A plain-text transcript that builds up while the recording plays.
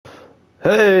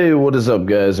Hey, what is up,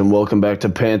 guys, and welcome back to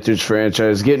Panthers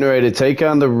franchise. Getting ready to take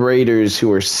on the Raiders,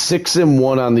 who are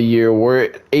 6-1 on the year. We're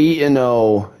at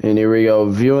 8-0, and here we go.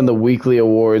 Viewing the weekly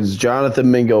awards,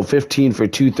 Jonathan Mingo, 15 for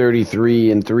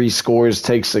 233 and 3 scores,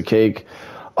 takes the cake.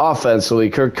 Offensively,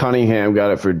 Kirk Cunningham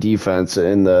got it for defense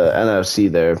in the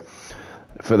NFC there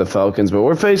for the Falcons. But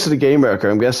we're facing a game record.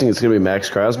 I'm guessing it's going to be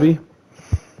Max Crosby,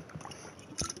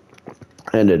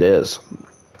 and it is.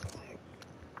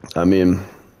 I mean,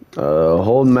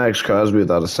 holding Max Crosby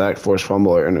without a sack, forced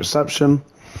fumble, or interception.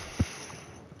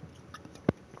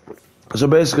 So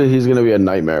basically, he's going to be a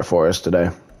nightmare for us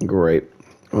today. Great.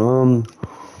 And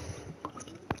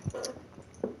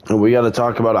we got to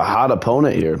talk about a hot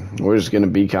opponent here. We're just going to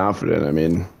be confident. I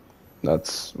mean,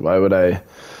 why would I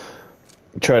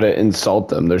try to insult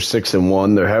them? They're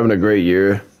 6-1. They're having a great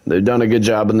year. They've done a good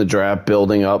job in the draft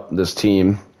building up this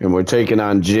team. And we're taking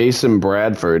on Jason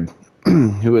Bradford,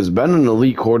 who has been an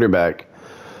elite quarterback.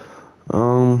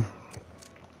 We're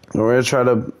going to try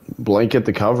to blanket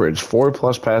the coverage.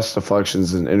 4+ pass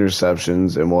deflections and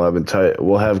interceptions, and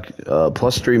we'll have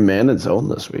 +3 man and zone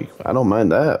this week. I don't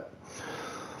mind that.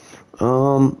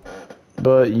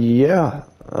 But yeah,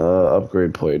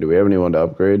 upgrade player. Do we have anyone to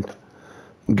upgrade?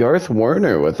 Garth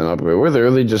Werner with an upgrade. We're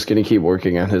literally just going to keep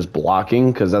working on his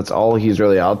blocking because that's all he's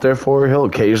really out there for. He'll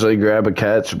occasionally grab a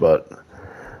catch, but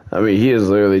I mean, he is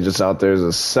literally just out there as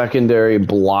a secondary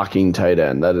blocking tight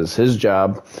end. That is his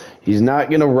job. He's not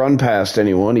going to run past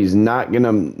anyone. He's not going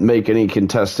to make any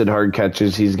contested hard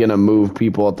catches. He's going to move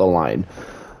people at the line.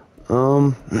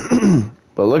 But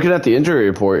looking at the injury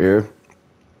report here,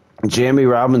 Jamie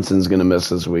Robinson's going to miss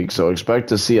this week, so expect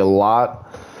to see a lot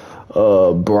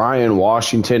of Brian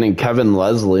Washington and Kevin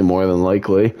Leslie more than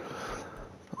likely.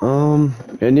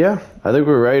 And yeah, I think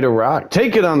we're ready to rock.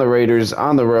 Take it on the Raiders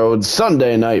on the road.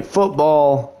 Sunday night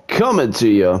football coming to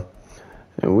you.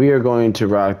 And we are going to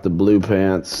rock the blue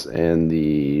pants and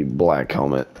the black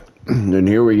helmet. And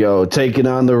here we go. Taking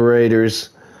on the Raiders.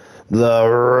 The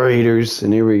Raiders.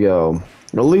 And here we go.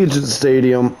 Allegiant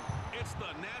Stadium. It's the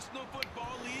National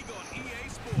Football League on EA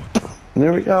Sports. And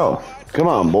there we go. Come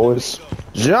on, boys.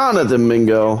 Jonathan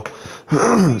Mingo.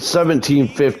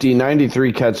 1750,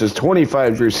 93 catches,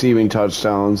 25 receiving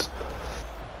touchdowns.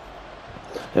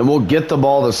 And we'll get the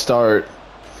ball to start.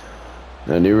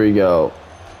 And here we go.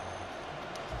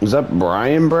 Is that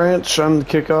Brian Branch on the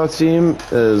kickoff team?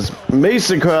 Is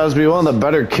Mason Crosby one of the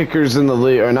better kickers in the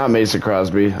league? Or not Mason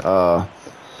Crosby.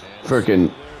 Freaking.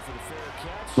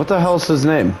 What the hell's his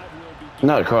name?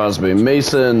 Not Crosby.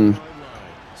 Mason.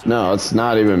 No, it's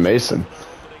not even Mason.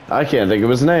 I can't think of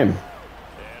his name.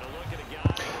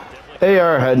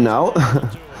 AR heading out. And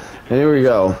here we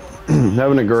go.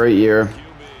 Having a great year.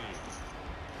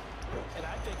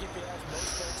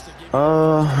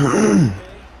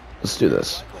 Let's do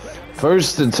this.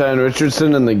 1st and 10,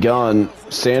 Richardson in the gun.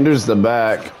 Sanders the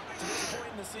back.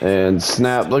 And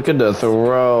snap. Looking to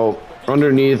throw.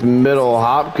 Underneath middle.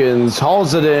 Hopkins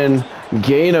hauls it in.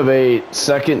 Gain of 8.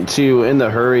 2nd 2 in the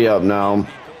hurry up now.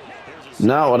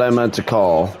 Not what I meant to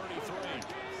call.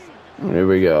 Here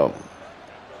we go.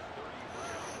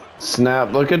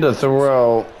 Snap, looking to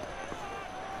throw.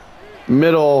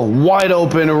 Middle, wide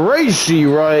open, Rashee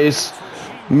Rice.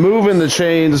 Moving the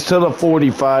chains to the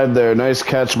 45 there. Nice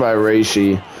catch by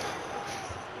Rashee.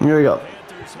 Here we go.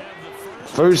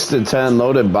 1st and 10,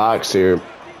 loaded box here.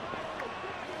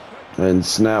 And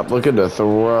snap, looking to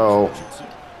throw.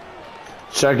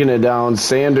 Checking it down,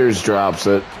 Sanders drops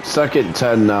it. 2nd and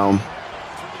 10 now.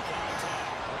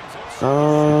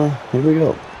 Here we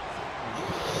go.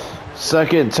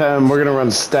 2nd 10, we're going to run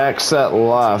stack set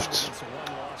left.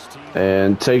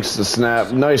 And takes the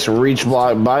snap. Nice reach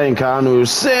block by Nkanu.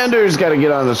 Sanders got to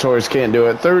get on this horse. Can't do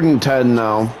it. 3rd and 10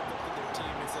 now.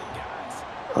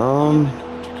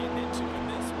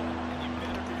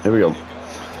 Here we go.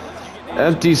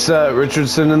 Empty set.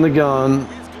 Richardson in the gun.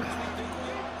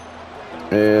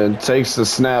 And takes the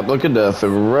snap. Looking to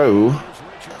throw.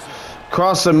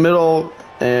 Cross the middle.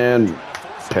 And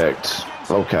picked.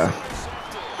 Okay.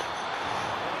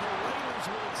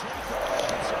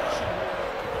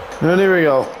 And here we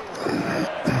go.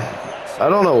 I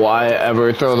don't know why I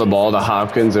ever throw the ball to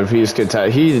Hopkins if he's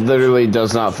contested. He literally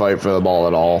does not fight for the ball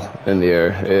at all in the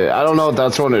air. I don't know if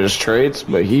that's one of his traits,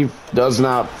 but he does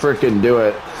not freaking do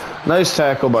it. Nice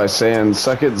tackle by Sands.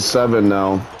 2nd and 7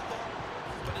 now.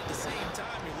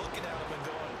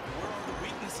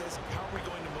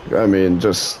 I mean,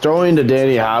 just throwing to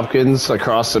Danny Hopkins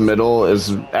across the middle is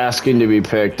asking to be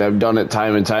picked. I've done it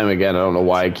time and time again. I don't know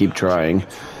why I keep trying.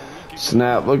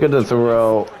 Snap, look at the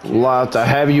throw. Left, I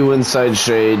have you inside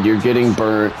shade. You're getting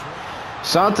burnt.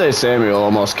 Asante Samuel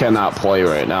almost cannot play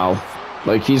right now.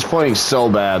 Like, he's playing so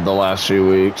bad the last few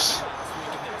weeks.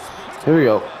 Here we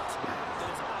go.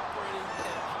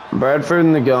 Bradford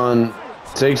in the gun.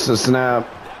 Takes the snap.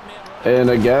 And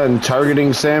again,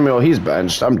 targeting Samuel. He's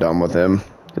benched. I'm done with him.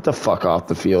 Get the fuck off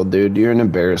the field, dude. You're an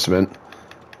embarrassment.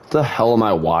 What the hell am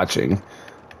I watching?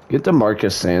 Get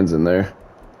DeMarcus Sands in there.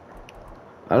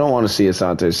 I don't want to see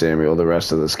Asante Samuel the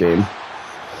rest of this game.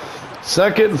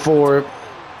 2nd and 4.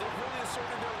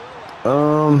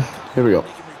 Here we go.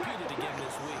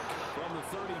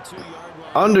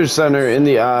 Under center in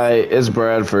the eye is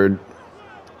Bradford.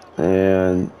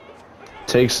 And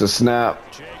takes the snap.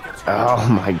 Oh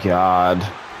my God.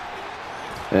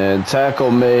 And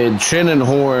tackle made. Chin and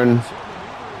horn.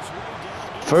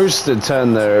 1st and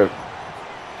 10 there.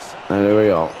 And there we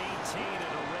go.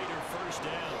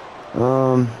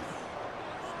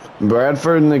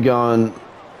 Bradford in the gun.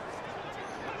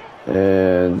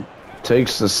 And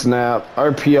takes the snap.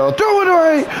 RPO. Throw it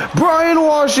away. Brian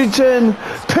Washington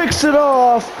picks it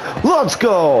off. Let's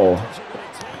go.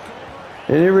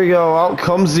 And here we go. Out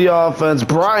comes the offense.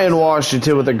 Brian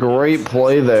Washington with a great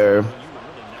play there.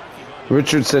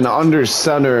 Richardson under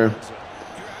center.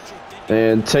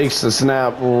 And takes the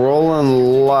snap.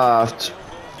 Rolling left.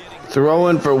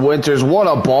 Throwing for Winters. What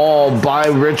a ball by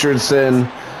Richardson.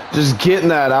 Just getting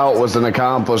that out was an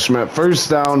accomplishment. 1st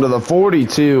down to the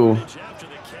 42.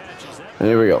 And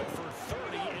here we go.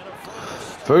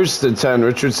 1st and 10.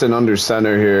 Richardson under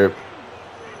center here.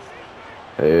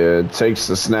 And takes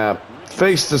the snap.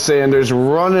 Fakes to Sanders.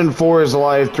 Running for his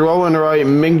life. Throwing right.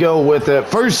 Mingo with it.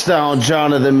 1st down,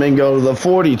 Jonathan Mingo to the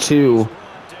 42.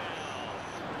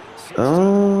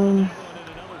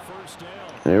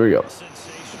 There we go.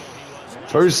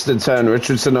 1st and 10.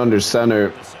 Richardson under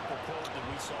center.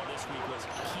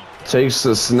 Takes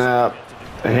the snap.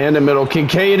 Hand in middle.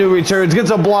 Kincaid who returns.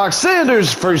 Gets a block.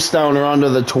 Sanders 1st down around to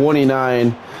the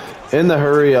 29. In the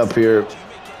hurry up here.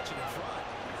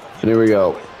 And here we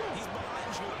go.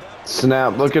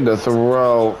 Snap. Looking to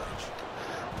throw.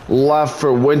 Left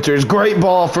for Winters. Great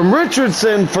ball from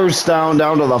Richardson. 1st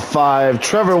down to the 5.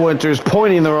 Trevor Winters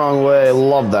pointing the wrong way.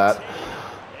 Love that.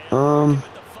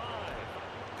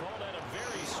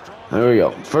 There we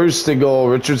go. 1st to goal.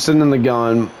 Richardson in the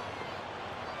gun.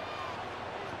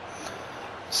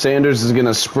 Sanders is going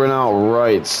to sprint out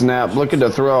right. Snap. Looking to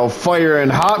throw. Fire and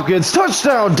Hopkins.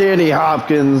 Touchdown, Danny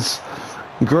Hopkins.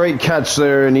 Great catch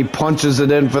there, and he punches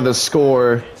it in for the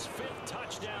score.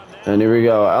 And here we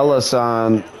go. Ellis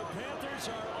on.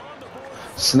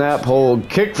 Snap, hold,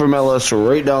 kick from Ellis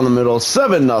right down the middle.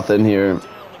 7-0 here.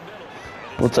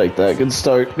 We'll take that. Good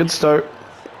start. Good start.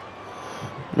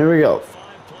 Here we go.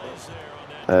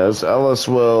 As Ellis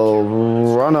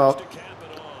will run up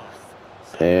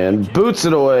and boots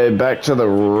it away back to the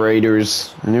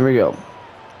Raiders. And here we go.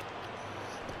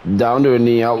 Down to a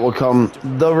knee. Out will come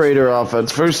the Raider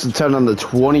offense. 1st and 10 on the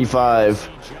 25.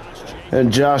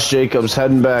 And Josh Jacobs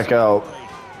heading back out.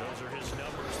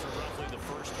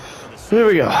 Here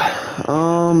we go.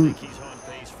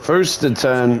 1st and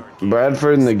 10.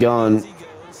 Bradford in the gun.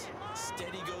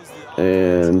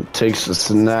 And takes the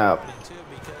snap.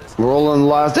 Rolling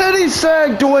left. And he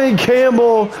sacked Dwayne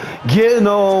Campbell. Getting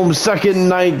home. 2nd and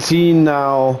 19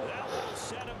 now.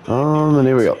 And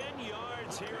here we go.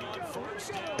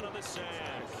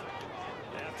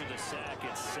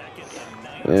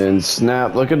 And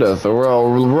snap, look at the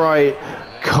throw, right,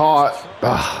 caught.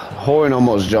 Horn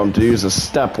almost jumped to use a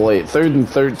step late. 3rd and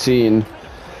 13.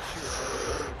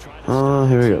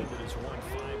 Here we go.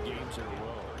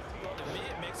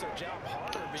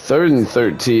 3rd and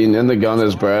 13. In the gun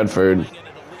is Bradford.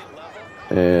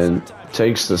 And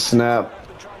takes the snap.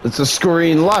 It's a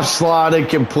screen. Left slot,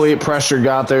 incomplete. Pressure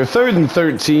got there. 3rd and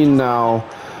 13 now.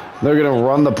 They're going to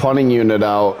run the punting unit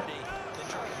out.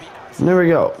 And there we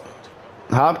go.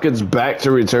 Hopkins back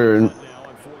to return.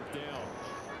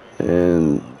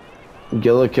 And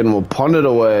Gillikin will punt it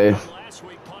away.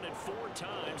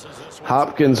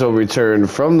 Hopkins will return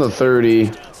from the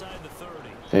 30.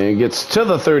 And gets to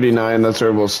the 39. That's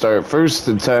where we'll start. 1st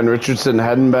and 10. Richardson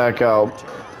heading back out.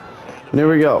 And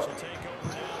here we go.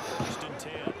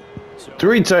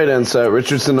 3 tight end set.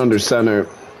 Richardson under center.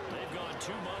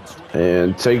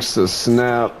 And takes the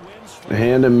snap.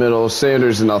 Hand in middle.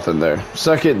 Sanders nothing there.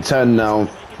 2nd and 10 now.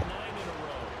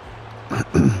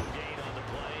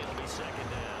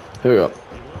 Here we go.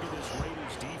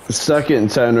 2nd and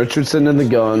 10. Richardson in the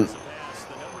gun.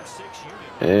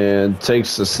 And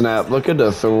takes the snap. Look at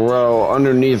the throw.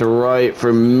 Underneath right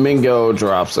for Mingo.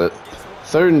 Drops it.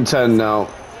 3rd and 10 now.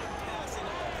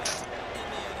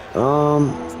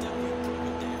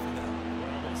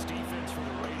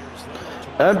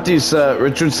 Empty set.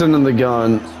 Richardson in the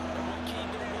gun.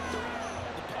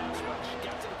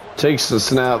 Takes the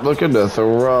snap, looking to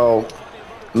throw.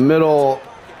 Middle,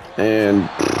 and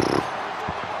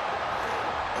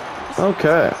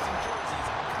okay.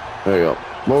 There you go.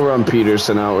 We'll run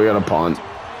Peterson out. We got a punt.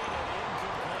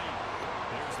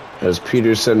 As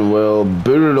Peterson will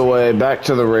boot it away back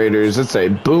to the Raiders. It's a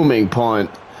booming punt.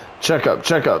 Check up,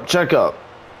 check up, check up.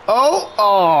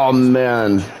 Oh,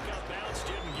 man.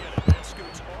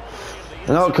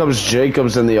 And out comes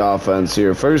Jacobs in the offense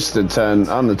here. 1st and 10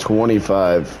 on the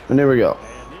 25. And here we go.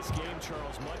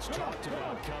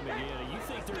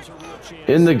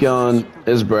 In the gun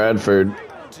is Bradford.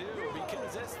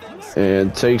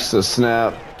 And takes the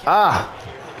snap.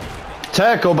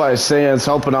 Tackle by Sands,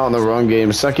 helping out in the run game.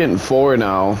 2nd and 4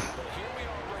 now.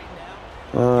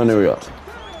 There we go.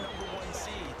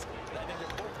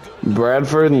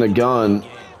 Bradford in the gun.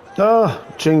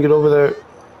 Chin, get over there.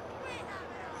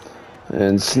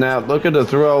 And snap, looking to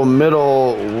throw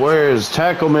middle. Where's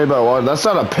tackle made by Water? That's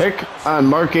not a pick on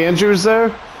Mark Andrews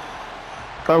there?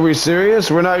 Are we serious?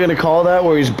 We're not going to call that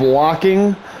where he's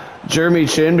blocking Jeremy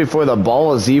Chin before the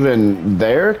ball is even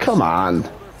there? Come on.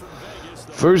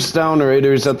 1st down,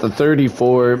 Raiders at the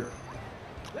 34.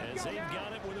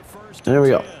 There we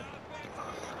go.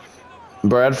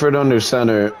 Bradford under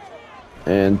center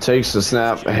and takes the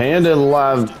snap. Hand in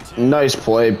left. Nice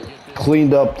play.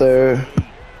 Cleaned up there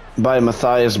by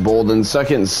Matthias Bolden.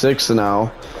 2nd and 6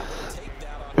 now.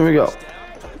 Here we go.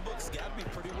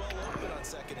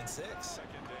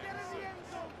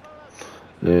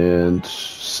 And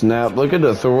snap. Look at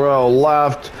the throw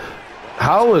left.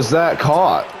 How is that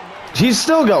caught? He's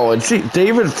still going. See,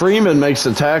 David Freeman makes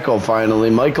the tackle finally.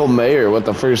 Michael Mayer with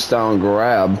the 1st down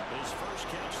grab.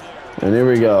 And here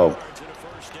we go.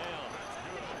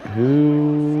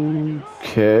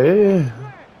 Okay.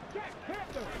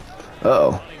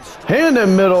 Uh-oh. Hand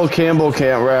in middle. Campbell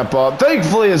can't wrap up.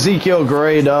 Thankfully, Ezekiel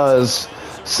Gray does.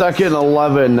 2nd and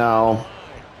 11 now.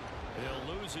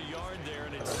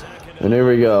 And here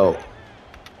we go.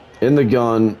 In the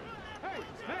gun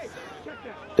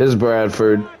is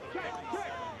Bradford.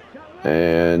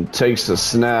 And takes the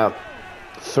snap.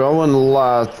 Throwing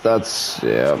left. That's,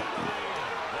 yeah.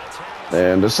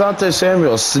 And Asante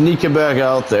Samuel sneaking back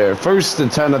out there. 1st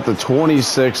and 10 at the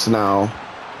 26 now.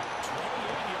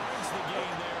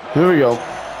 Here we go.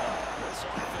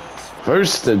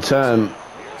 1st and 10.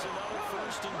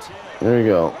 There we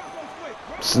go.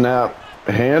 Snap.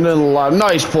 Hand in left.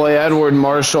 Nice play. Edward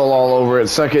Marshall all over it.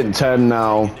 2nd and 10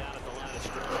 now.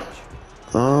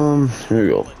 Here we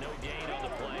go.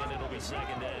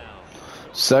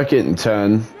 2nd and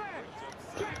 10.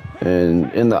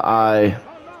 And in the eye.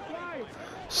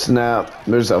 Snap.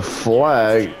 There's a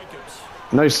flag.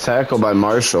 Nice tackle by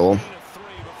Marshall.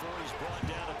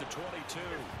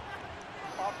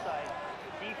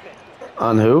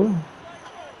 On who?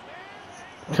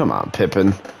 Come on,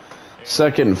 Pippin.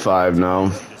 2nd and 5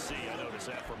 now.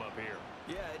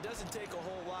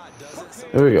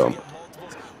 There we go.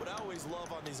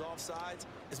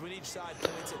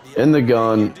 In the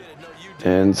gun.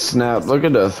 And snap. Look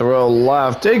at the throw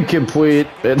left. Incomplete.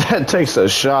 That takes a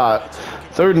shot.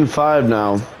 3rd and 5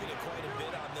 now.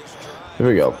 Here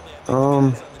we go.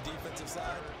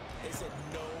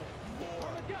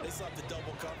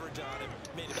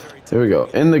 Here we go.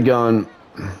 In the gun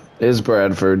is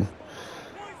Bradford.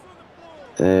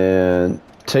 And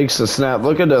takes the snap.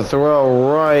 Look at the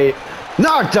throw right.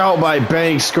 Knocked out by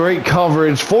Banks. Great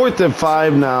coverage. 4th and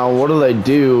 5 now. What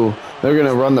do? They're going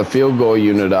to run the field goal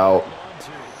unit out.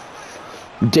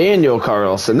 Daniel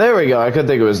Carlson. There we go. I couldn't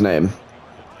think of his name.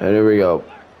 And here we go.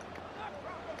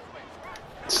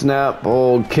 Snap,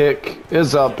 hold, kick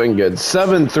is up and good.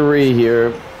 7-3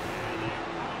 here.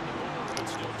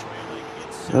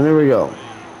 And here we go.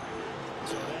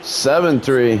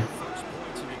 7-3.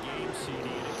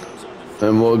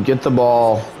 And we'll get the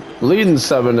ball. Leading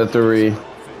 7-3.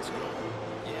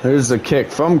 Here's the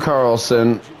kick from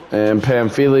Carlson. And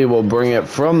Pamphili will bring it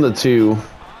from the 2.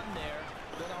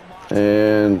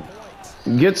 And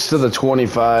gets to the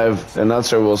 25. And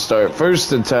that's where we'll start.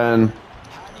 1st and 10.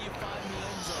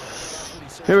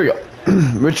 Here we go.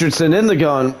 Richardson in the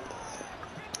gun.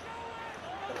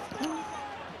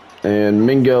 And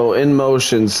Mingo in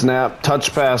motion. Snap.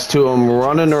 Touch pass to him.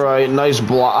 Running right. Nice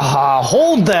block.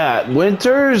 Hold that,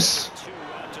 Winters.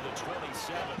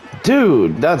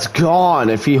 Dude, that's gone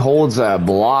if he holds that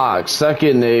block.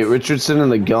 2nd and 8. Richardson in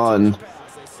the gun.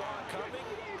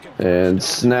 And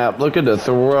snap. Look at the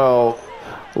throw.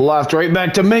 Left, right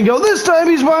back to Mingo. This time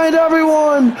he's behind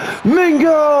everyone.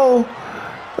 Mingo.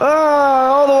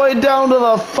 All the way down to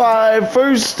the 5.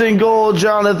 1st and goal,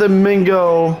 Jonathan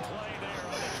Mingo.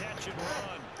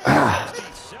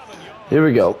 Here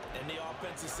we go.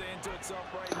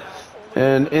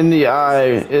 And in the eye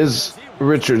is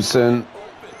Richardson.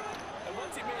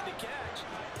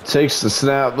 Takes the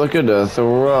snap. Look at the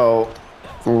throw.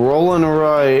 Rolling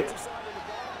right.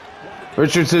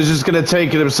 Richardson's just going to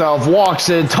take it himself. Walks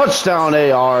in. Touchdown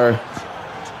AR.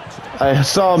 I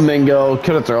saw Mingo.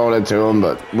 Could have thrown it to him,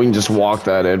 but we can just walk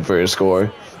that in for a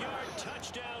score.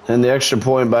 And the extra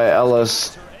point by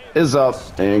Ellis is up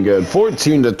and good.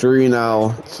 14-3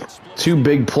 now. 2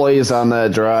 big plays on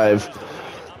that drive.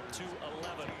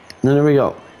 And there we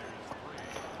go.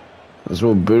 As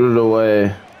we'll boot it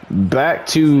away. Back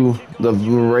to the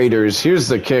Raiders. Here's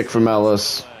the kick from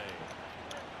Ellis.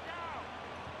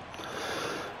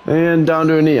 And down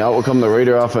to a knee. Out will come the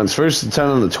Raider offense. 1st and 10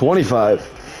 on the 25.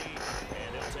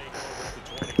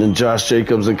 And Josh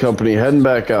Jacobs and company heading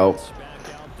back out.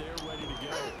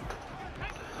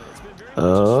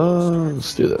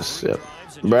 Let's do this. Yep.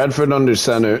 Bradford under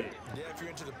center.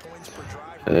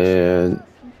 And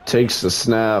takes the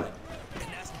snap.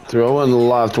 Throw in the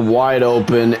left, wide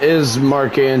open is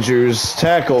Mark Andrews.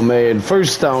 Tackle made.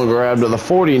 1st down grab to the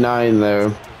 49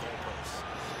 there.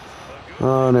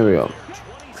 Oh, there we go.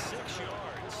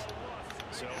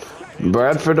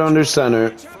 Bradford under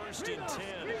center.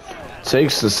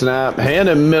 Takes the snap. Hand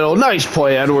in middle. Nice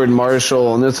play, Edward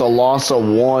Marshall. And it's a loss of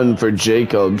 1 for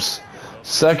Jacobs.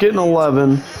 2nd and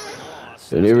 11.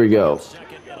 And here we go.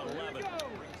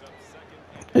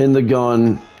 In the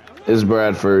gun is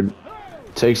Bradford.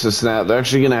 Takes the snap. They're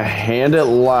actually going to hand it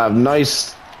live.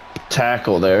 Nice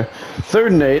tackle there. 3rd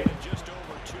and 8.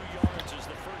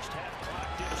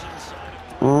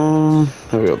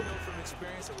 Here we go.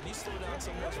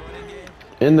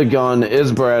 In the gun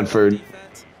is Bradford.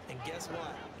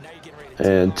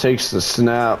 And takes the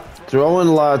snap. Throwing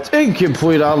left.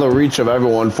 Incomplete out of the reach of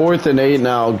everyone. 4th and 8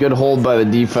 now. Good hold by the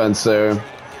defense there.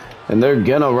 And they're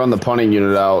going to run the punting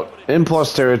unit out. In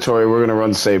plus territory, we're going to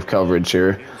run safe coverage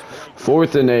here.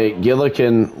 4th and 8.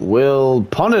 Gillikin will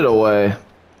punt it away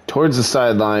towards the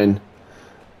sideline.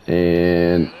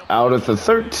 And out at the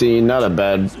 13. Not a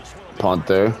bad punt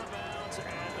there.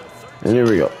 And here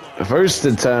we go. 1st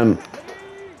and 10.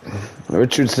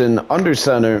 Richardson under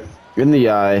center in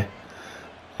the eye.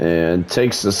 And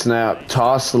takes the snap.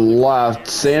 Toss to the left.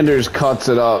 Sanders cuts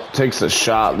it up. Takes a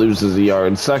shot. Loses a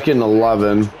yard. 2nd and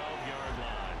 11.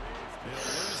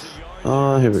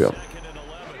 Here we go.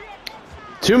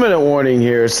 2-minute warning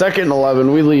here. 2nd and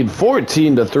 11. We lead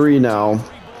 14-3 now.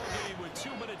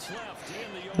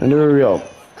 And here we go.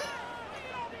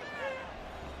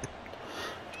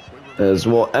 As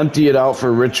we'll empty it out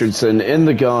for Richardson in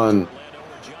the gun.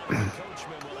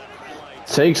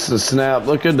 Takes the snap.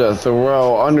 Look at the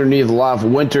throw underneath left.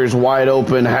 Winters wide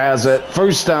open. Has it.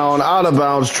 1st down. Out of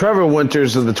bounds. Trevor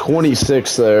Winters to the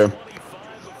 26 there.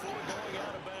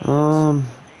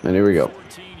 And here we go.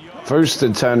 1st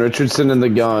and 10. Richardson in the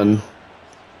gun.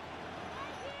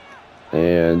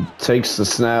 And takes the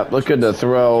snap. Look at the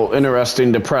throw.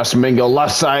 Interesting to press Mingo.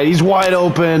 Left side. He's wide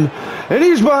open. And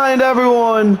he's behind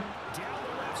everyone.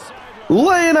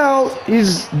 Laying out.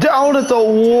 He's down at the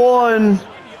 1.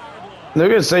 They're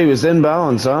going to say he was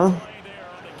inbounds, huh?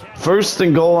 1st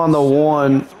and goal on the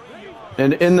 1.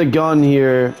 And in the gun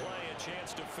here.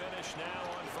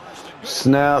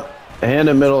 Snap. Hand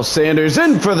in middle. Sanders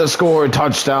in for the score.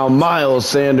 Touchdown. Miles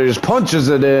Sanders punches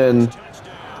it in.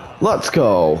 Let's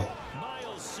go.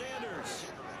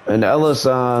 And Ellis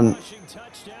on.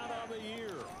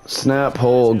 Snap,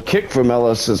 hold. Kick from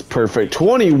Ellis is perfect.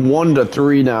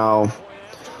 21-3 now.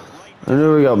 And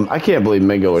here we go. I can't believe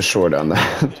Mingo was short on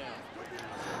that.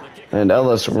 And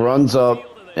Ellis runs up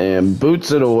and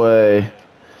boots it away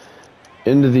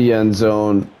into the end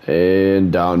zone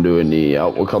and down to a knee.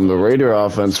 Out will come the Raider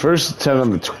offense. 1st and 10 on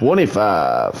the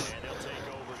 25.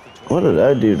 What did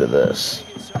I do to this?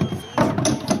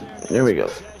 There we go.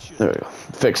 There we go.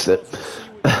 Fixed it.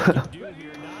 I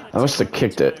must have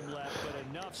kicked it.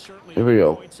 Here we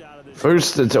go.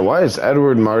 1st and 10. Why is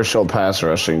Edward Marshall pass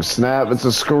rushing? Snap. It's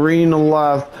a screen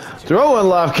left. Throw in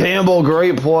left. Campbell,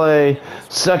 great play.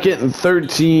 2nd and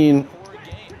 13.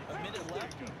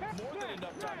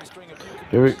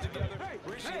 Here we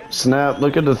snap.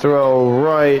 Look at the throw.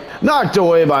 Right. Knocked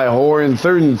away by Horn.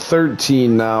 3rd and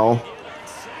 13 now.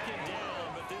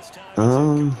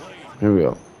 Here we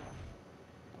go.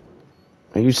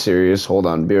 Are you serious? Hold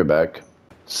on. Be right back.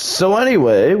 So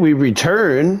anyway, we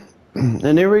return.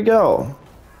 And here we go.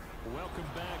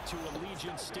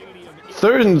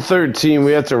 3rd and 13.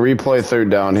 We have to replay 3rd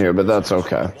down here, but that's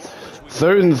okay.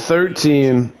 3rd and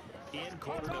 13.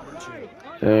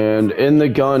 And in the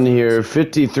gun here,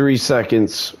 53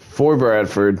 seconds for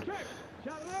Bradford.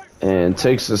 And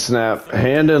takes the snap.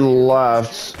 Hand in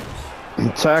left.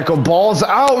 Tackle, ball's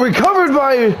out, recovered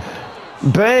by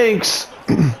Banks.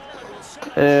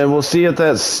 And we'll see if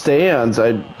that stands.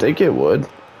 I think it would.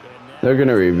 They're going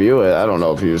to review it. I don't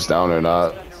know if he was down or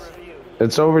not.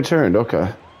 It's overturned.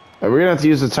 Okay. Are we going to have to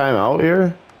use the timeout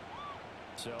here?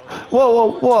 Whoa,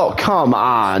 whoa, whoa. Come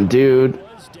on, dude.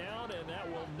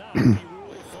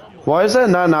 Why is that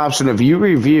not an option? If you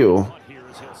review,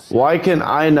 why can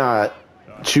I not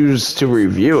choose to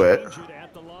review it?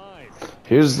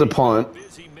 Here's the punt.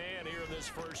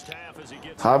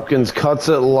 Hopkins cuts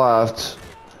it left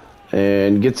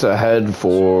and gets ahead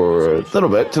for a little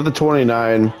bit to the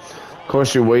 29. Of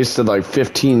course, you wasted like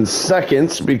 15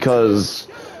 seconds because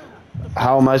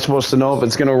how am I supposed to know if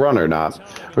it's going to run or not?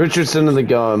 Richardson in the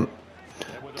gun.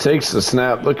 Takes the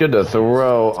snap. Look at the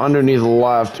throw. Underneath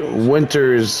left.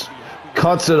 Winters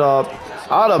cuts it up.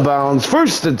 Out of bounds.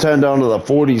 First and 10 down to the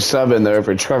 47 there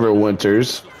for Trevor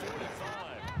Winters.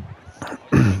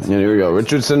 And here we go.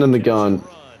 Richardson in the gun.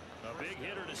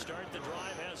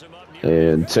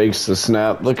 And takes the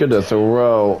snap. Look at the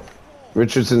throw.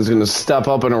 Richardson's going to step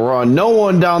up and run. No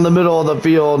one down the middle of the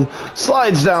field.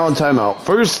 Slides down. Timeout.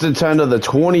 First and 10 to the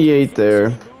 28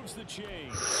 there.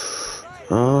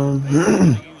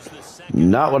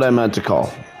 Not what I meant to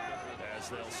call.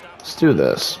 Let's do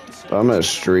this. I'm going to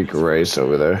streak race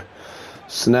over there.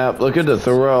 Snap. Look at the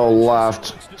throw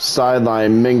left.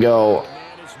 Sideline. Mingo.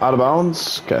 Out of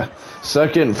bounds. Okay.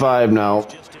 2nd and 5 now.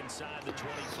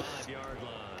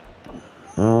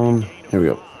 Here we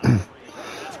go.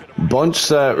 Bunch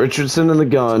set. Richardson in the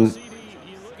gun.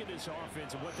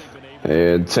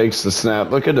 And takes the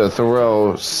snap. Look at the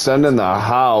throw. Sending the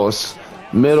house.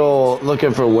 Middle.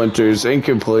 Looking for Winters.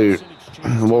 Incomplete.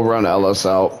 We'll run Ellis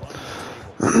out.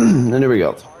 And here we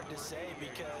go.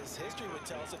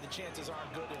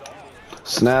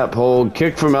 Snap, hold,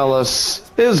 kick from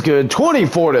Ellis is good.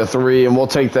 24-3, and we'll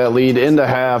take that lead into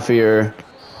half here.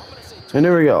 And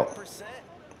here we go.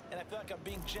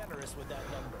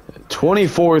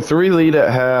 24-3 lead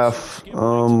at half.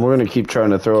 We're going to keep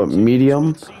trying to throw it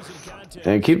medium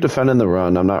and keep defending the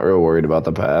run. I'm not real worried about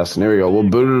the pass. And here we go. We'll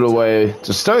boot it away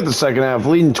to start the second half,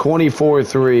 leading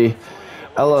 24-3.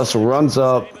 Ellis runs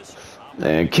up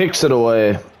and kicks it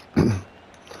away. And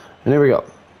here we go.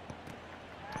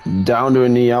 Down to a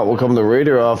knee out will come the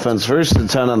Raider offense. 1st and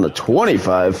 10 on the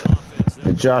 25.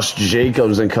 And Josh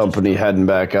Jacobs and company heading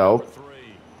back out.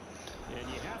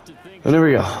 And here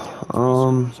we go.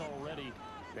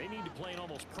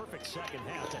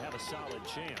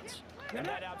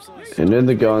 And in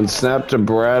the gun, snap to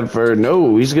Bradford.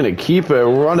 No, he's going to keep it.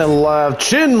 Running left.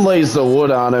 Chin lays the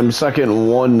wood on him. 2nd and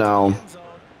 1 now.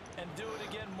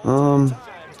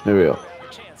 Here we go.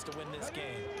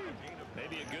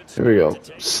 Here we go.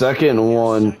 2nd and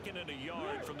 1.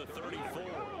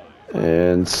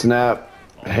 And snap.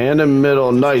 Hand in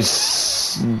middle.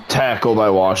 Nice tackle by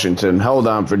Washington. Held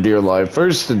on for dear life.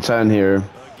 1st and 10 here.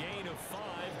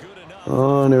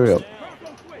 And here we go.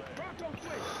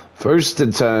 1st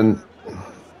and 10.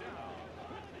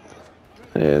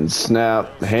 And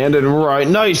snap. Handed right.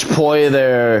 Nice play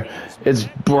there. It's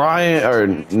Brian, or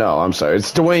no, I'm sorry.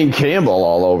 It's Dwayne Campbell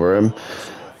all over him.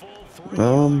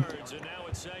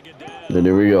 Then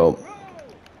here we go.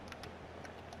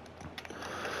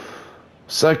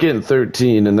 2nd and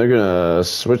 13, and they're going to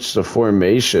switch the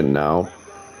formation now.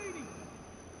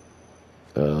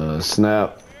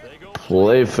 Snap.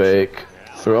 Play fake.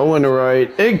 Throw in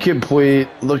right. Incomplete.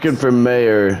 Looking for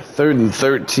Mayer. 3rd and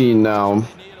 13 now.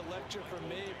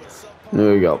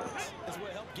 There we go.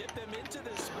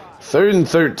 3rd and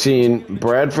 13.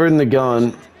 Bradford in the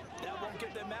gun.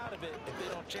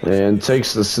 And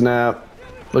takes the snap.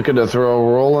 Look at the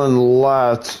throw. Rolling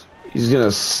left. He's going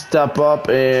to step up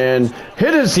and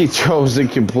hit as he throws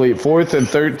incomplete. 4th and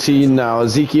 13 now.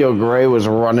 Ezekiel Gray was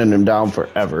running him down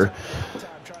forever.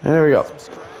 And there we go.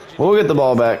 We'll get the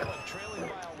ball back.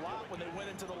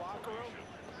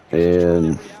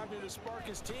 And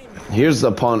here's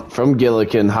the punt from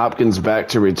Gillikin. Hopkins back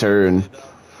to return.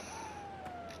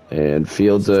 And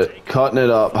fields it. Cutting it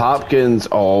up. Hopkins.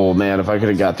 Oh, man, if I could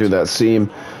have got through that seam.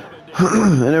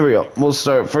 And there we go. We'll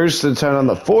start 1st and 10 on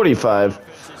the 45.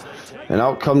 And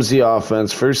out comes the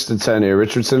offense. 1st and 10 here.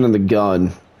 Richardson in the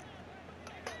gun.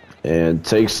 And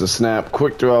takes the snap.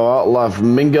 Quick throw out left.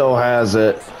 Mingo has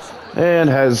it. And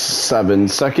has 7.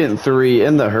 2nd and 3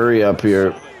 in the hurry up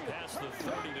here.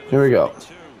 Here we go.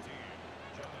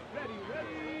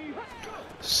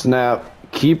 Snap.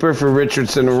 Keeper for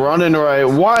Richardson. Running right.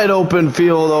 Wide open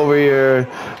field over here.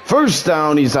 1st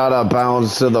down. He's out of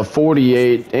bounds to the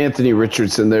 48. Anthony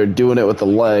Richardson there doing it with the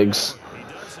legs.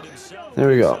 There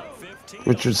we go.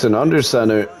 Richardson under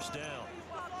center.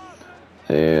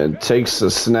 And takes the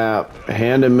snap.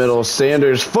 Hand in middle.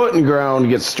 Sanders, foot and ground,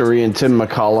 gets 3, and Tim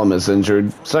McCollum is injured.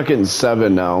 2nd and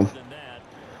 7 now.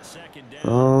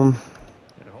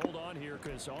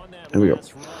 Here we go.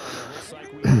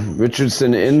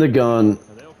 Richardson in the gun.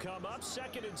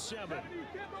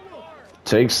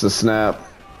 Takes the snap.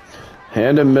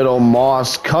 Hand in middle.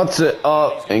 Moss cuts it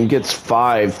up and gets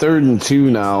 5. 3rd and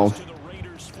 2 now.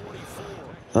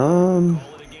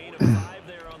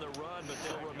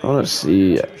 I want to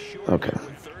see. Okay.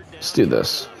 Let's do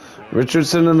this.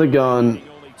 Richardson in the gun.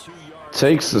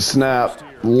 Takes the snap.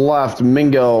 Left.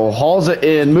 Mingo hauls it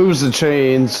in. Moves the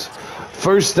chains.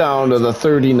 1st down to the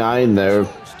 39 there.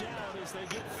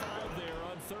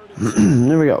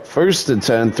 There we go. 1st and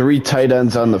 10. 3 tight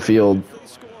ends on the field.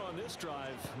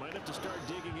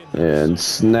 And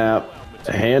snap.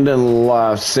 Hand and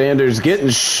left. Sanders getting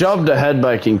shoved ahead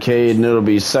by Kincaid, and it'll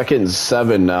be 2nd and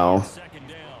 7 now.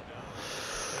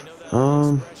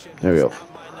 There we go.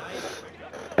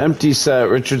 Empty set.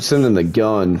 Richardson in the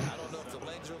gun.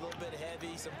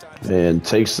 And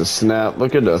takes the snap.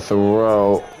 Look at the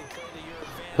throw.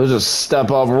 He'll just step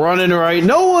up, running right.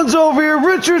 No one's over here.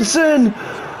 Richardson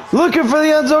looking for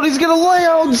the end zone. He's going to lay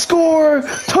out and score.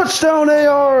 Touchdown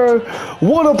AR.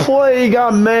 What a play. He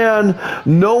got man.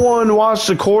 No one watched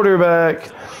the quarterback.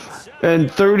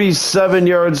 And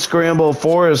 37-yard scramble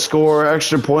for a score.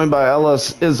 Extra point by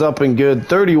Ellis is up and good.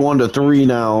 31-3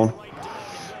 now.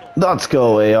 Let's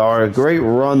go, AR. Great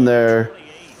run there.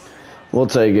 We'll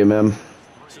take it, man.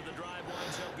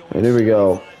 And here we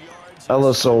go.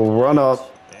 Ellis will run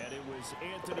up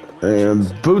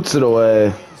and boots it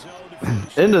away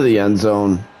into the end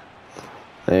zone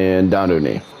and down to a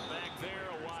knee.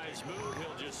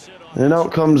 And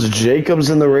out comes Jacobs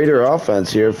in the Raider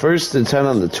offense here. 1st and 10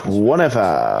 on the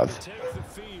 25.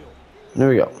 There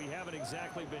we go.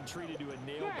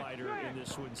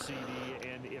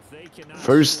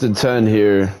 1st and 10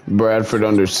 here. Bradford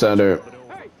under center.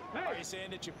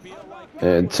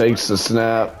 And takes the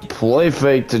snap. Play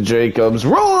fake to Jacobs.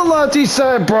 Rolling left east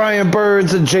side. Brian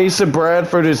Burns and Jason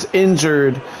Bradford is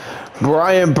injured.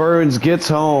 Brian Burns gets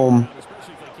home.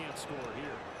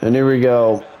 And here we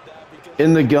go.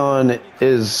 In the gun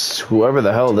is whoever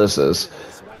the hell this is.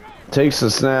 Takes the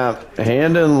snap.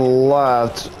 Hand and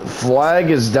left.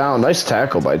 Flag is down. Nice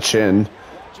tackle by Chin.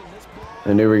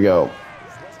 And here we go.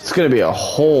 It's going to be a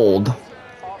hold.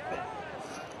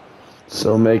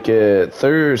 So make it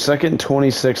 2nd and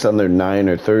 26 on their 9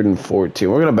 or 3rd and 14.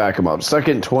 We're going to back them up.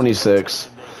 2nd and 26.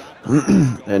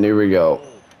 And here we go.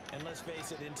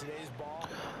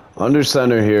 Under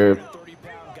center here.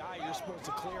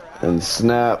 And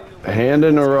snap. Hand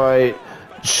in the right.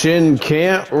 Chin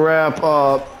can't wrap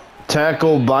up.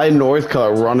 Tackled by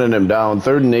Northcutt, running him down.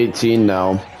 3rd and 18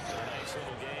 now.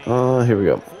 Here we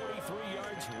go.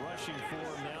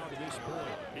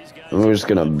 And we're just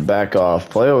going to back off.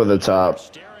 Play over the top.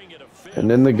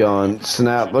 And in the gun.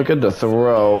 Snap. Look at the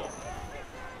throw.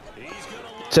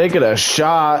 Taking a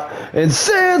shot. And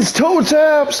Sands toe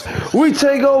taps. We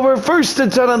take over. 1st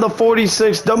and 10 on the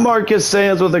 46. DeMarcus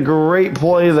Sands with a great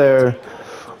play there.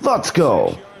 Let's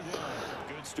go.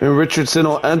 And Richardson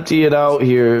will empty it out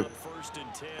here.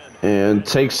 And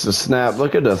takes the snap.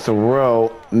 Look at the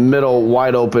throw. Middle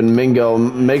wide open. Mingo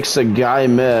makes a guy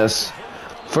miss.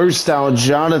 1st down.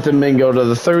 Jonathan Mingo to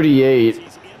the 38.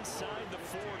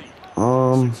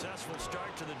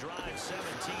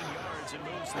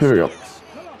 Here we go.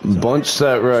 Bunch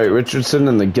set right. Richardson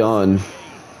in the gun.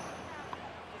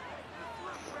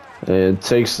 And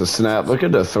takes the snap. Look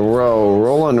at the throw.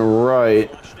 Rolling right.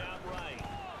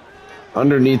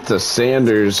 Underneath the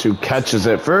Sanders, who catches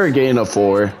it for a gain of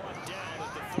 4.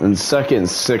 And 2nd and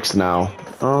 6 now.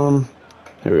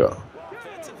 Here we go.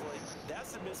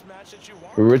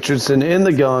 Richardson in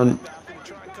the gun.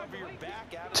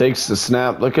 Takes the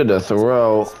snap. Look at the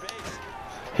throw.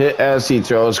 Hit as he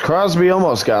throws. Crosby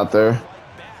almost got there.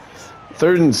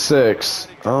 3rd and 6.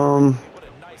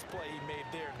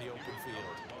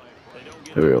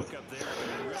 Here we go.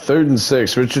 3rd and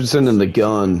 6. Richardson in the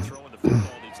gun.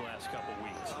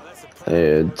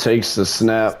 And takes the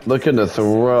snap. Look at the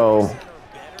throw.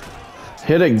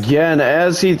 Hit again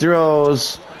as he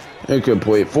throws.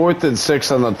 Incomplete. 4th and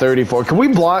 6 on the 34. Can we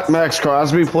block Max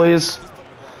Crosby, please?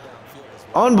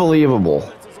 Unbelievable.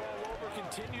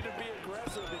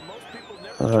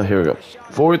 Here we go.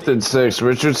 4th and 6.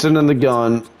 Richardson in the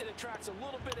gun.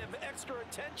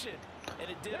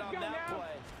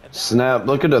 Snap.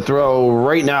 Look at the throw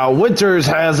right now. Winters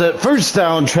has it. 1st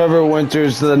down. Trevor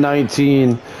Winters to the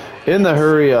 19. In the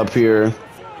hurry up here.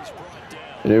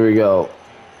 And here we go.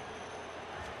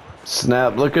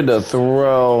 Snap. Look at the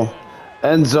throw.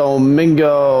 End zone,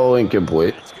 Mingo,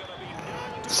 incomplete.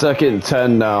 2nd and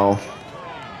 10 now.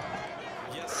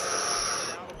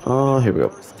 Oh, here we go.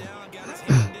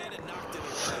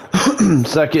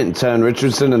 2nd and 10,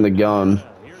 Richardson in the gun.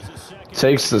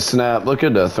 Takes the snap, look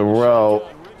at the throw.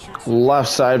 Left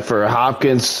side for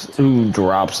Hopkins, who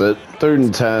drops it. 3rd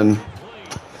and 10.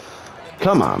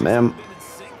 Come on, man.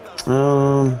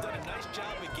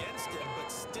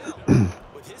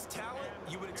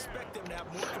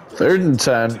 3rd and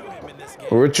 10.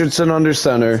 Richardson under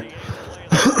center.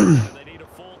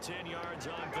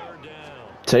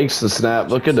 Takes the snap.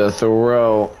 Look at the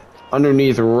throw.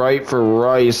 Underneath right for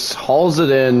Rice. Hauls it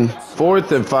in.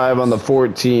 4th and 5 on the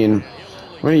 14.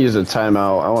 We're going to use a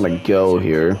timeout. I want to go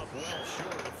here.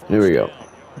 Here we go.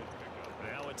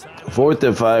 4th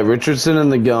and 5. Richardson in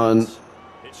the gun.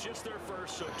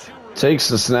 Takes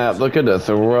the snap. Look at the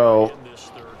throw.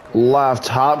 Left.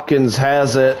 Hopkins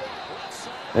has it.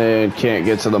 And can't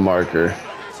get to the marker.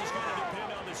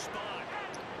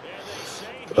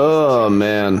 Oh,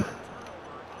 man.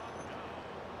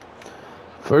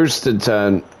 1st and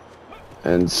 10.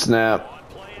 And snap.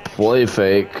 Play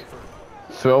fake.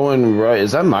 Throwing right.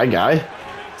 Is that my guy?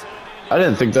 I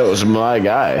didn't think that was my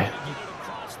guy.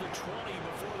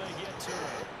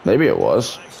 Maybe it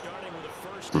was.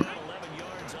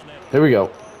 Here we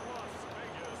go.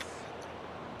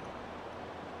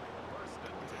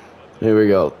 Here we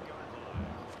go.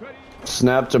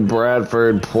 Snap to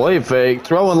Bradford. Play fake.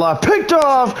 Throwing left. Picked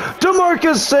off.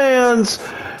 DeMarcus Sands.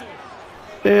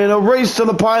 And a race to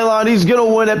the pylon. He's going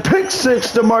to win it. Pick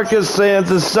 6. DeMarcus Sands.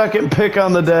 His 2nd pick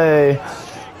on the day.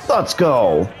 Let's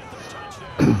go.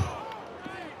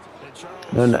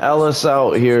 And Ellis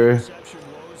out here.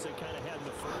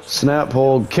 Snap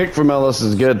hold. Kick from Ellis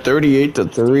is good.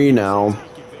 38-3 now.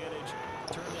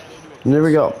 And there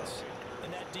we go.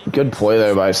 Good play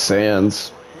there by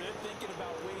Sands.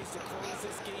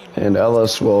 And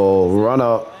Ellis will run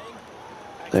up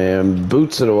and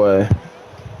boots it away.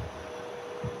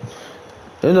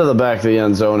 Into the back of the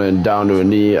end zone and down to a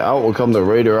knee. Out will come the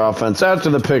Raider offense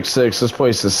after the pick 6. This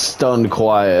place is stunned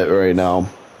quiet right now.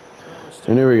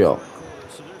 And here we go.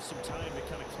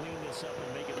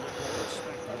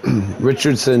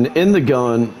 Richardson in the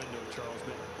gun.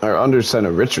 Or under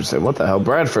center. Richardson. What the hell?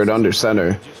 Bradford under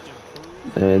center.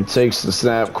 And takes the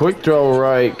snap. Quick throw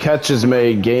right. Catch is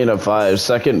made. Gain of 5.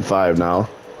 2nd and 5 now.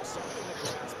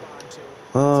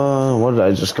 What did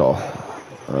I just call?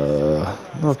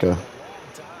 Okay.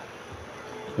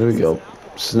 Here we go.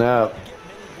 Snap.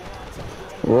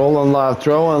 Rolling left.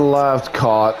 Throwing left.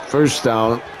 Caught. 1st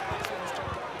down.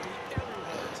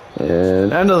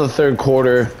 And end of the 3rd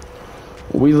quarter.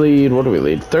 We lead. What do we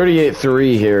lead?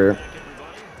 38-3 here.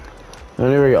 And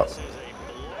here we go.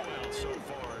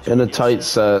 In a tight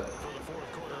set.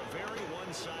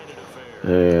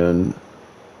 And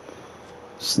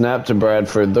snap to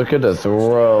Bradford. Look at the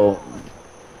throw.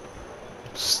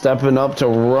 Stepping up to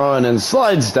run and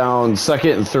slides down.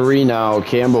 2nd and 3 now.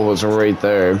 Campbell was right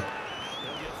there.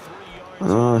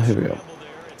 Here we go.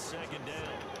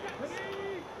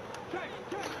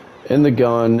 In the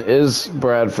gun is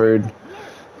Bradford.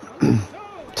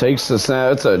 Takes the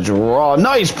snap. It's a draw.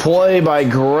 Nice play by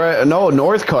Gray. No,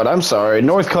 Northcutt. I'm sorry.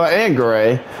 Northcutt and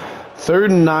Gray.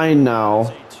 3rd and 9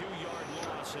 now.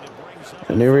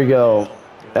 And here we go.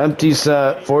 Empty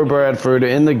set for Bradford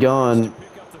in the gun.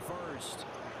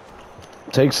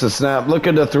 Takes the snap. Look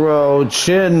at the throw.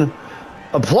 Chin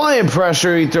applying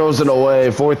pressure. He throws it away.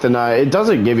 4th and 9. It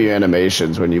doesn't give you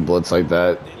animations when you blitz like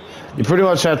that. You pretty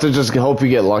much have to just hope you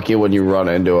get lucky when you run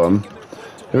into him.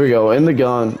 Here we go. In the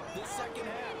gun.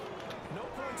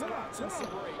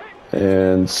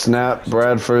 And snap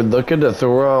Bradford. Look at the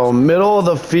throw. Middle of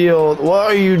the field. What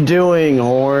are you doing,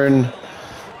 Horn?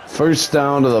 1st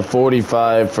down to the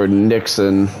 45 for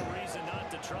Nixon.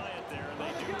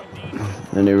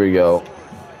 And here we go.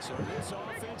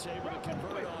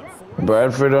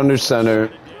 Bradford under center.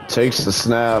 Takes the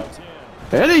snap.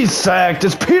 And he's sacked.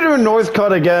 It's Peter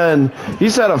Northcutt again.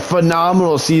 He's had a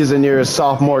phenomenal season here, his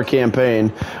sophomore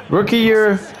campaign. Rookie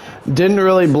year didn't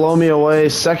really blow me away.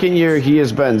 2nd year, he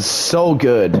has been so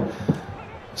good.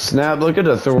 Snap, look at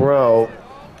the throw.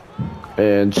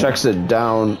 And checks it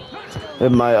down.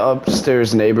 If my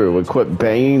upstairs neighbor would quit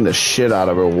banging the shit out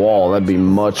of her wall, that'd be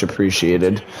much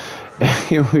appreciated. And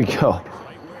here we go.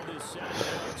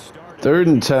 3rd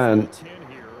and 10.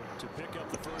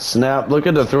 Snap, look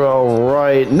at the throw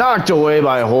right. Knocked away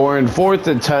by Horn. 4th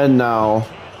and 10 now.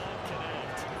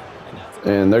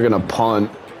 And they're going to punt.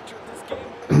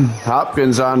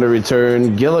 Hopkins on to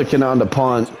return. Gillikin on to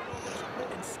punt.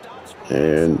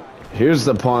 And here's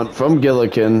the punt from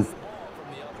Gillikin.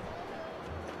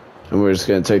 And we're just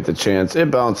going to take the chance. It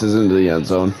bounces into the end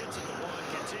zone.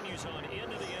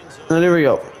 And here we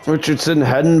go. Richardson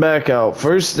heading back out.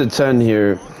 1st and 10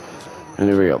 here. And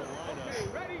here we go.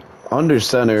 Under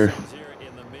center.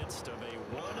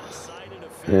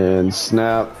 And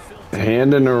snap.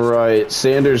 Hand in the right.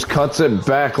 Sanders cuts it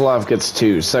back left. Gets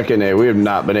 2. 2nd 8. We have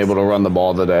not been able to run the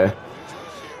ball today.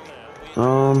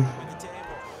 Here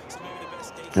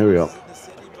we go.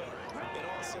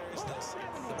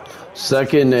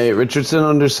 2nd 8. Richardson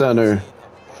under center.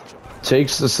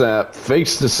 Takes the snap.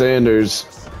 Fakes to Sanders.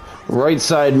 Right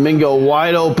side, Mingo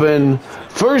wide open.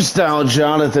 1st down,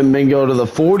 Jonathan Mingo to the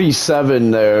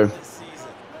 47 there.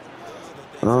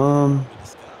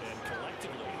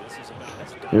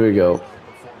 Here we go.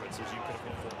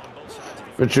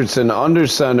 Richardson under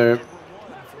center.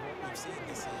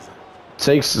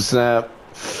 Takes the snap.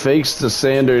 Fakes to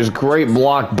Sanders. Great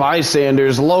block by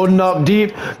Sanders. Loading up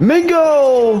deep.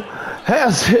 Mingo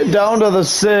has it down to the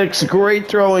 6. Great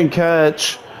throwing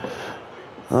catch.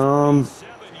 Here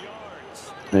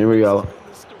we go.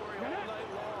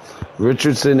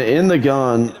 Richardson in the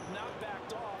gun.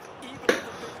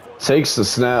 Takes the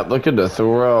snap. Look at the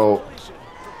throw.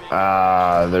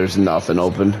 There's nothing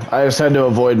open. I just had to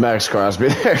avoid Max Crosby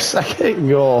there. 2nd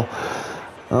goal.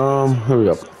 Here we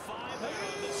go.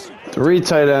 3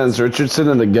 tight ends. Richardson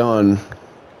in the gun.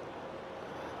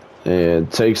 And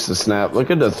takes the snap.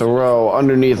 Look at the throw.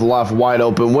 Underneath left. Wide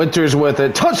open. Winters with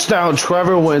it. Touchdown,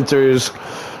 Trevor Winters.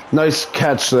 Nice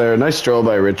catch there. Nice throw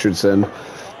by Richardson.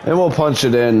 And we'll punch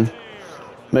it in.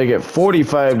 Make it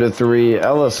 45-3.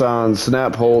 Ellis on.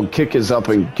 Snap hold. Kick is up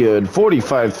and good.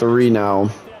 45-3 now.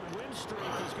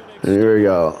 And here we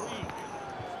go.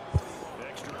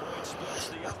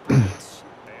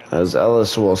 As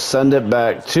Ellis will send it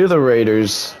back to the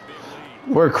Raiders.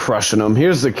 We're crushing them.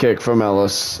 Here's the kick from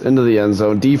Ellis into the end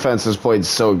zone. Defense has played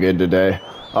so good today.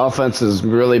 Offense has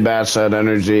really matched that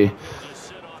energy.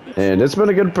 And it's been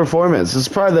a good performance. It's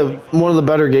probably one of the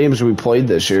better games we played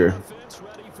this year.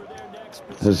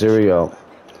 Because here we go.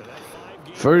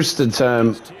 1st and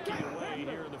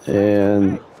 10.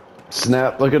 And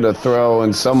snap. Look at the throw.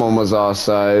 And someone was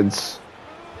offsides.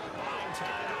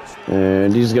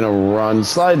 And he's going to run.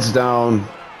 Slides down.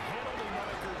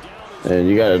 And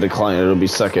you got to decline it. It'll be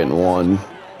 2nd and 1.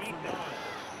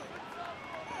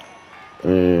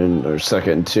 Or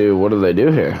 2nd and 2. What do they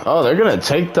do here? Oh, they're going to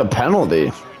take the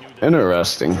penalty.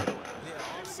 Interesting.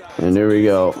 And here we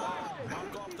go.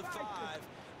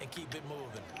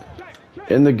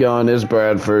 In the gun is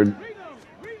Bradford.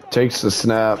 Takes the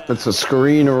snap. It's a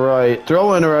screen right.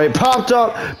 Throw in right. Popped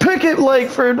up. Pickett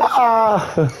Lakeford.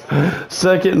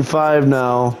 2nd and 5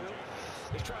 now.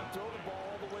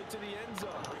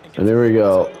 And here we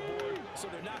go.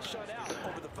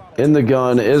 In the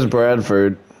gun is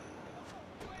Bradford.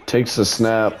 Takes the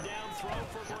snap.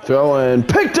 Throw in.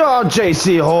 Picked off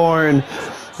J.C. Horn.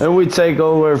 And we take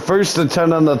over. 1st and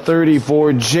 10 on the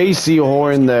 34. J.C.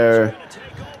 Horn there.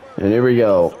 And here we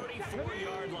go.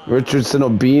 Richardson will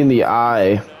be in the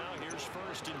eye.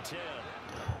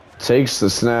 Takes the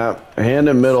snap. Hand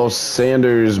in middle.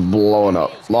 Sanders blowing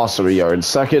up. Loss of a yard.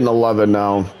 2nd and 11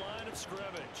 now.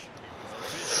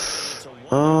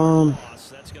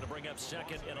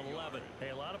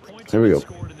 Here we go.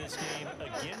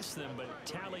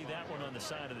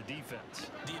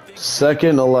 2nd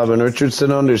and 11.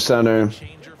 Richardson under center.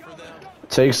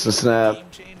 Takes the snap.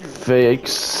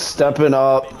 Fakes. Stepping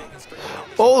up.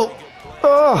 Oh!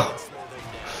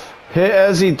 Hit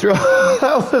as he throws.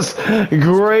 That was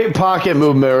great pocket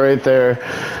movement right there.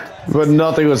 But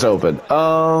nothing was open.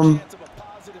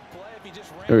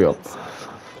 Here we go.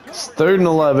 It's 3rd and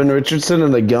 11. Richardson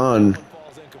in the gun.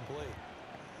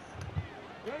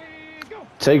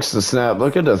 Takes the snap.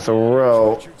 Look at the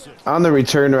throw. On the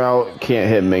return route, can't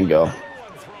hit Mingo.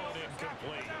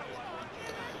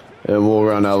 And we'll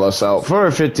run Ellis out for a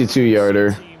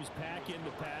 52-yarder.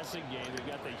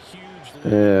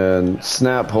 And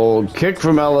snap hold. Kick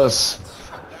from Ellis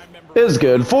is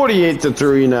good.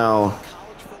 48-3 now.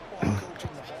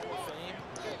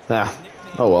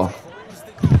 Oh well.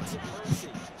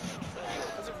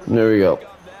 There we go.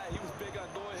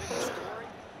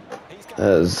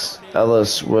 As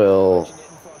Ellis will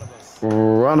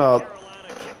run up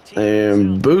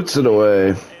and boots it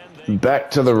away.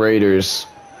 Back to the Raiders.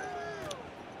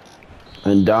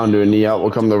 And down to a knee out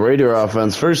will come the Raider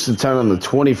offense. 1st and 10 on the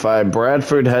 25.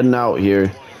 Bradford heading out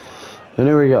here. And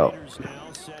here we go.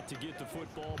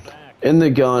 In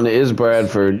the gun is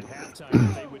Bradford.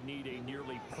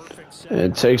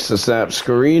 And takes the snap.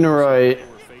 Screen right.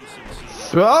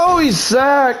 Oh, he's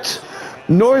sacked.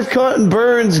 Northcutt and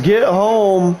Burns get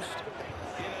home.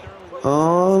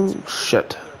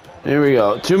 Shit. Here we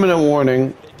go. 2-minute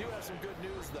warning. They do have some good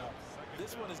news, though.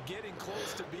 This one is getting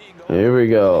close to being over. Here we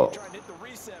go. Try and hit the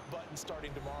reset button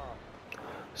starting tomorrow.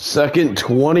 Second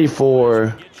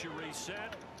 24.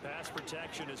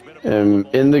 And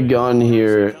in the gun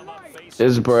here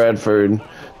is Bradford.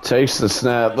 Takes the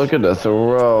snap. Look at the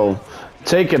throw.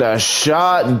 Taking a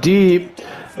shot deep.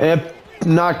 And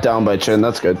knocked down by Chin.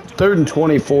 That's good. 3rd and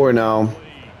 24 now. Looks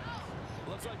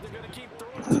like they're going to keep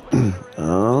throwing.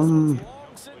 Long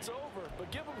since over,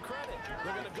 but give them credit.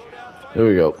 They're going to go down. Here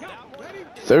we go.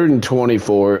 3rd and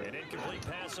 24.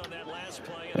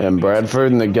 And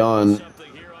Bradford in the gun.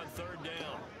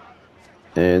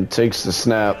 And takes the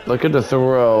snap. Look at the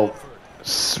throw.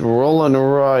 Rolling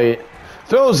right.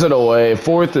 Throws it away.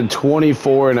 4th and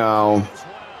 24 now.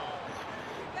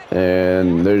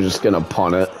 And they're just going to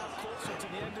punt it.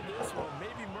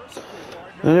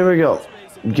 And here we go.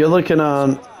 Gillikin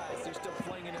on.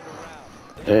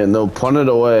 And they'll punt it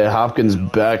away. Hopkins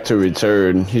back to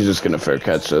return. He's just going to fair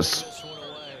catch this.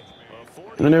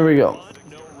 And here we go.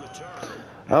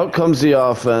 Out comes the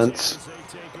offense.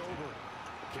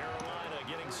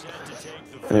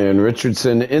 And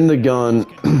Richardson in the gun.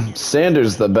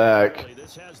 Sanders the back.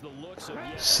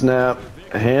 Snap.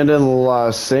 Hand in the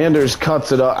loss. Sanders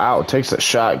cuts it up. Ow, takes a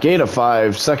shot. Gain of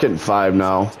 5. 2nd and 5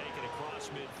 now.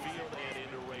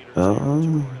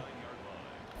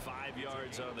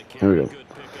 Here we go.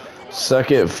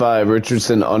 2nd and 5.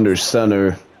 Richardson under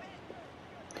center.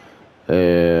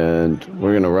 And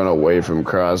we're going to run away from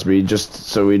Crosby just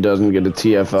so he doesn't get a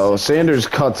TFL. Sanders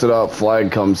cuts it up.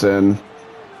 Flag comes in.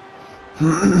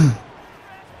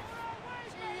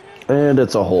 And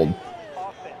it's a hold.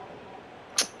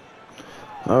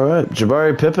 All right,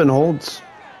 Jabari Pippen holds.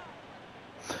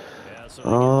 There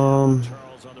we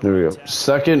go.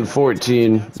 2nd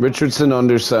 14. Richardson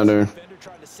under center.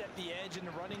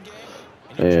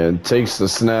 And takes the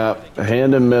snap.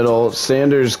 Hand in middle.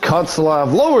 Sanders cuts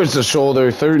left. Lowers the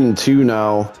shoulder. 3rd and 2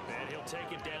 now.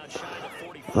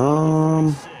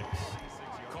 I'm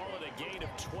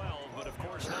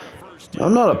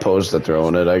not opposed to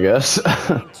throwing it, I guess.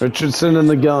 Richardson in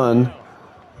the gun.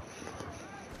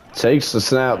 Takes the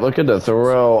snap. Look at the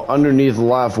throw. Underneath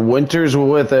left. Winters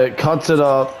with it. Cuts it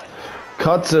up.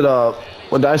 Cuts it up.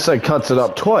 What did I say? Cuts it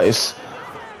up twice.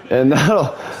 And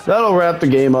that'll wrap the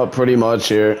game up pretty much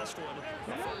here.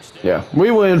 Yeah.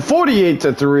 We win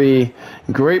 48-3.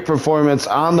 Great performance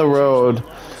on the road.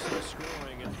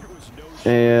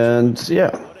 And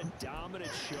yeah.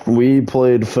 We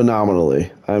played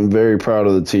phenomenally. I'm very proud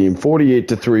of the team.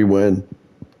 48-3 win.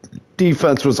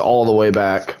 Defense was all the way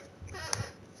back.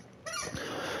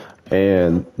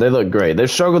 And they look great. They've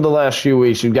struggled the last few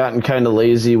weeks. You've gotten kind of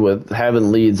lazy with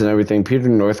having leads and everything. Peter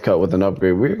Northcutt with an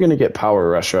upgrade. We're going to get power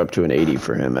rusher up to an 80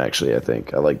 for him, actually, I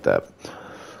think. I like that.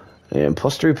 And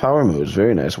 +3 power moves.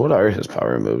 Very nice. What are his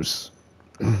power moves?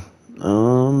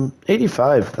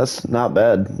 85. That's not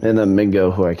bad. And then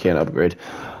Mingo, who I can't upgrade.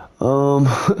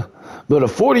 But a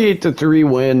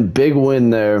 48-3 win. Big win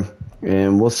there.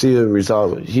 And we'll see the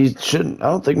result. He shouldn't. I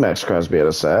don't think Max Crosby had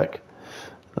a sack.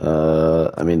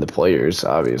 I mean the players,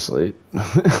 obviously.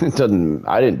 It doesn't.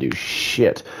 I didn't do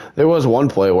shit. There was one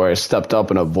play where I stepped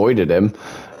up and avoided him,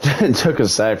 and took a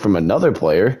sack from another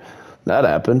player. That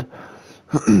happened.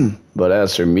 But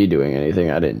as for me doing anything,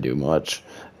 I didn't do much.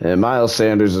 And Miles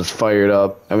Sanders is fired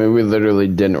up. I mean, we literally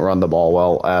didn't run the ball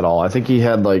well at all. I think he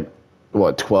had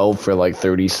 12 for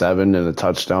 37 and a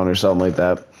touchdown or something like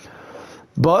that.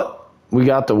 But we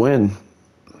got the win.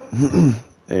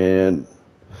 And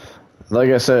like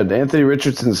I said, Anthony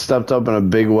Richardson stepped up in a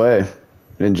big way.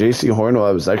 And J.C.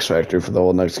 Hornwell was X Factor for the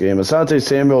whole next game. Asante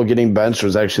Samuel getting benched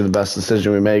was actually the best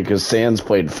decision we made because Sands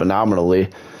played phenomenally.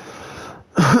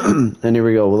 And here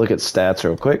we go. We'll look at stats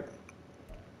real quick.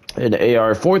 In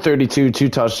AR, 432, 2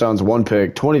 touchdowns, 1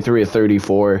 pick, 23 of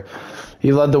 34.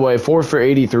 He led the way, 4 for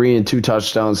 83 and 2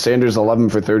 touchdowns. Sanders, 11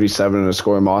 for 37 and a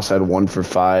score. Moss had 1 for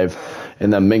 5.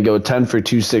 And then Mingo, 10 for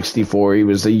 264. He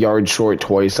was a yard short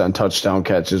twice on touchdown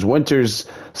catches. Winters,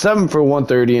 7 for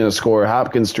 130 and a score.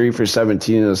 Hopkins, 3 for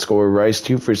 17 and a score. Rice,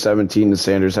 2 for 17. And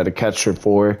Sanders had a catch for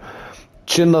 4.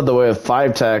 Chin led the way with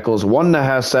 5 tackles,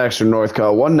 1.5 sacks for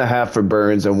Northcutt, 1.5 for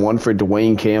Burns, and 1 for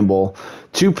Dwayne Campbell.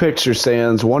 2 picks for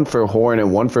Sands, 1 for Horn,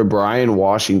 and 1 for Brian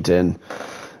Washington.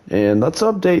 And let's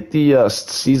update the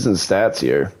season stats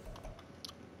here.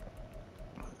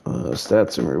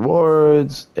 Stats and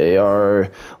rewards. AR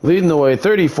leading the way,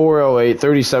 34-08,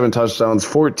 37 touchdowns,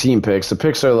 14 picks. The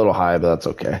picks are a little high, but that's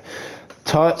okay.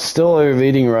 Still a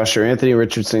leading rusher. Anthony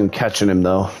Richardson catching him,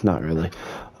 though. Not really.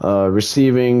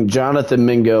 Receiving, Jonathan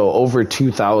Mingo over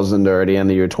 2,000 already on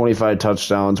the year, 25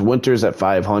 touchdowns. Winters at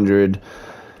 500.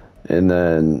 And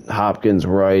then Hopkins,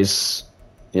 Rice,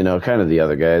 kind of the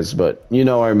other guys. But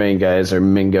our main guys are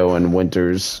Mingo and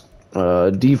Winters.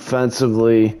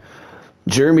 Defensively,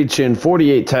 Jeremy Chin,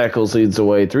 48 tackles, leads the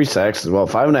way, 3 sacks as well,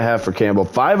 5.5 for Campbell,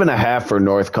 5.5 for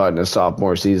Northcutt in his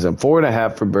sophomore season,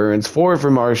 4.5 for Burns, 4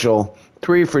 for Marshall,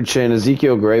 3 for Chin,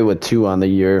 Ezekiel Gray with 2 on the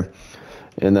year,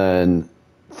 and then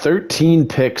 13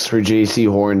 picks for J.C.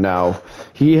 Horn now.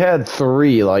 He had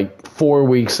 3 like 4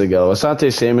 weeks ago.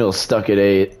 Asante Samuel stuck at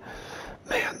 8.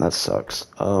 Man, that sucks.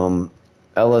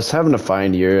 Ellis having a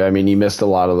fine year. I mean, he missed a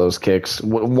lot of those kicks.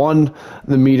 One,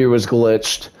 the meter was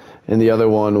glitched, and the other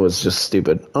one was just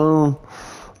stupid. The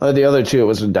other 2, it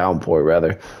was a downpour,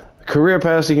 rather. Career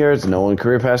passing yards, no one.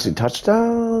 Career passing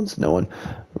touchdowns, no one.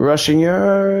 Rushing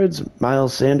yards,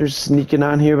 Miles Sanders sneaking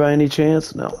on here by any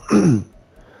chance? No.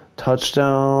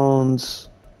 Touchdowns.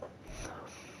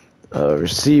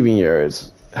 Receiving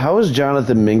yards. How is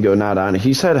Jonathan Mingo not on it?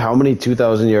 He said how many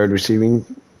 2,000-yard receiving?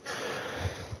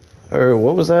 Or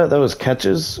what was that? That was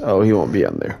catches? Oh, he won't be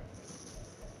on there.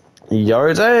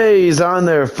 Yards. Hey, he's on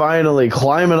there finally,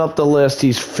 climbing up the list.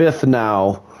 He's 5th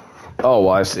now. Oh,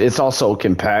 well, it's also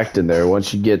compact in there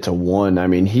once you get to 1. I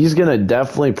mean, he's going to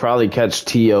definitely probably catch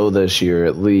T.O. this year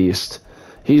at least.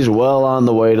 He's well on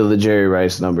the way to the Jerry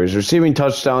Rice numbers. Receiving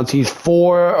touchdowns, he's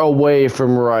 4 away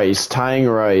from Rice, tying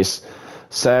Rice.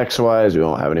 Sacks-wise, we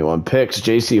won't have anyone. Picks,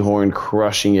 J.C. Horn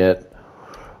crushing it.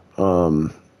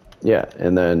 Yeah,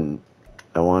 and then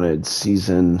I wanted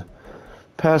season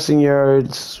passing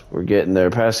yards. We're getting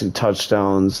there. Passing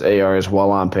touchdowns, AR is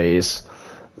well on pace.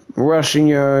 Rushing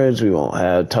yards, we won't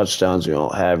have. Touchdowns, we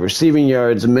won't have. Receiving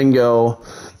yards, Mingo.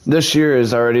 This year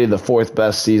is already the 4th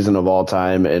best season of all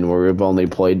time, and we've only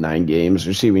played 9 games.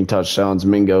 Receiving touchdowns,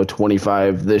 Mingo,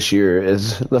 25 this year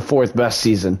is the 4th best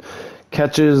season.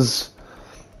 Catches,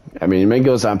 I mean,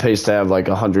 Mingo's on pace to have like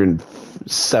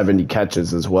 170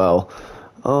 catches as well.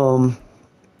 And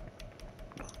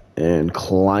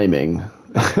climbing.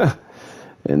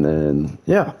 And then,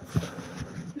 yeah.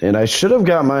 And I should have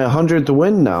got my 100th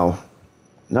win now.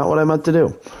 Not what I meant to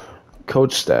do.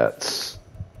 Coach stats.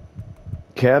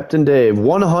 Captain Dave,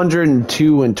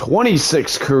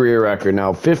 102-26 career record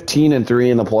now. 15-3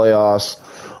 in the playoffs.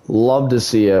 Love to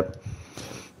see it.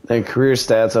 And career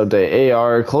stats update.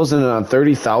 AR closing in on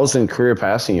 30,000 career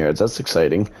passing yards. That's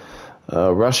exciting.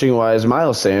 Rushing-wise,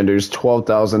 Miles Sanders,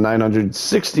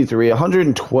 12,963,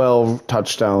 112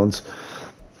 touchdowns.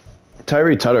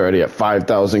 Tyree Tutt already at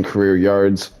 5,000 career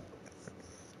yards.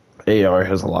 AR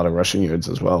has a lot of rushing yards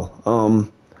as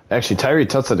well. Actually, Tyree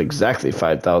Tutt's at exactly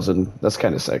 5,000. That's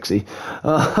kind of sexy.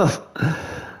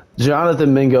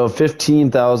 Jonathan Mingo,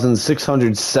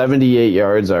 15,678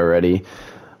 yards already.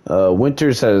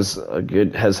 Winters has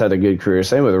had a good career.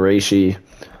 Same with Reishi.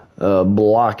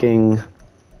 Blocking.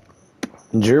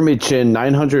 Jeremy Chin,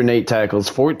 908 tackles,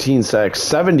 14 sacks,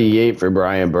 78 for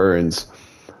Brian Burns,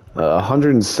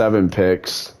 107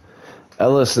 picks.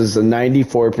 Ellis is a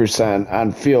 94%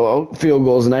 on field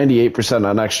goals, 98%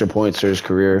 on extra points for his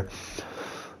career.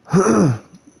 I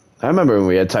remember when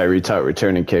we had Tyree Tutt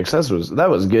returning kicks. That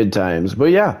was good times.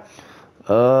 But yeah,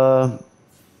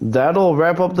 that'll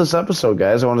wrap up this episode,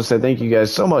 guys. I want to say thank you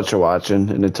guys so much for watching,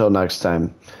 and until next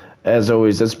time, as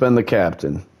always, it's been the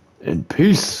Captain, and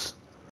peace.